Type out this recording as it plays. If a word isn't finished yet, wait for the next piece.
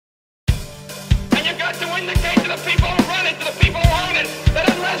got to indicate to the people who run it, to the people who own it, that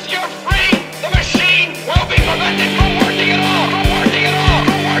unless you're free, the machine will be prevented from working at all, from working at all,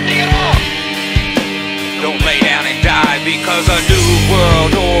 from working at all. Don't lay down and die because a new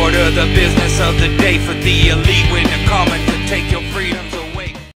world order, the business of the day for the elite when they're coming to take your freedoms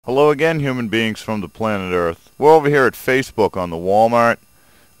away. Hello again, human beings from the planet Earth. We're over here at Facebook on the Walmart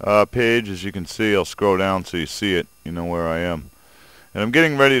page. As you can see, I'll scroll down so you see it. You know where I am. And I'm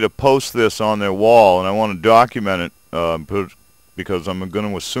getting ready to post this on their wall, and I want to document it because I'm going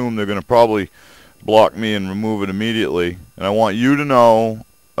to assume they're going to probably block me and remove it immediately. And I want you to know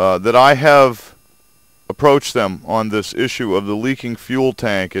that I have approached them on this issue of the leaking fuel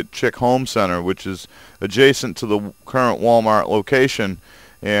tank at Chick Home Center, which is adjacent to the current Walmart location.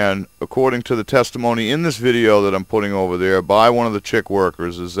 And according to the testimony in this video that I'm putting over there by one of the Chick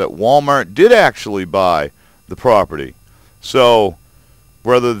workers, is that Walmart did actually buy the property. So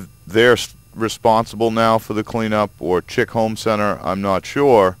whether they're responsible now for the cleanup or Chick Home Center, I'm not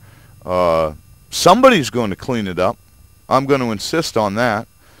sure. Somebody's going to clean it up. I'm going to insist on that.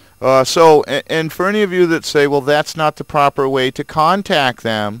 And for any of you that say, well, that's not the proper way to contact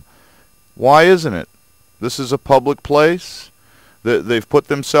them, why isn't it? This is a public place. They've put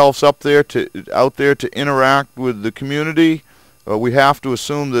themselves out there to interact with the community. We have to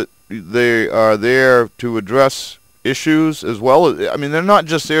assume that they are there to address issues as well. I mean, they're not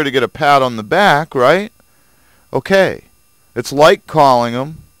just there to get a pat on the back, right? Okay. It's like calling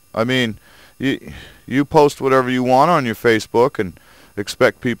them. I mean, you post whatever you want on your Facebook and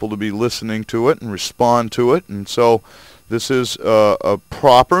expect people to be listening to it and respond to it. And so this is a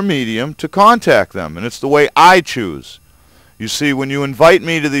proper medium to contact them. And it's the way I choose. You see, when you invite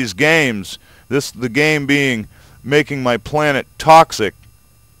me to these games, the game being making my planet toxic,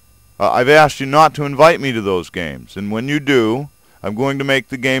 I've asked you not to invite me to those games. And when you do, I'm going to make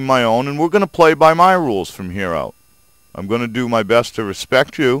the game my own, and we're going to play by my rules from here out. I'm going to do my best to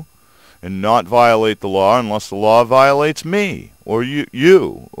respect you and not violate the law unless the law violates me or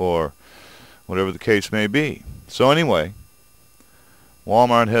you or whatever the case may be. So anyway,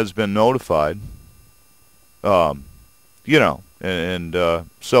 Walmart has been notified. You know, and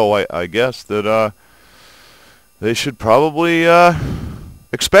so I guess that they should probably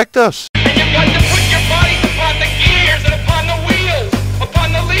expect us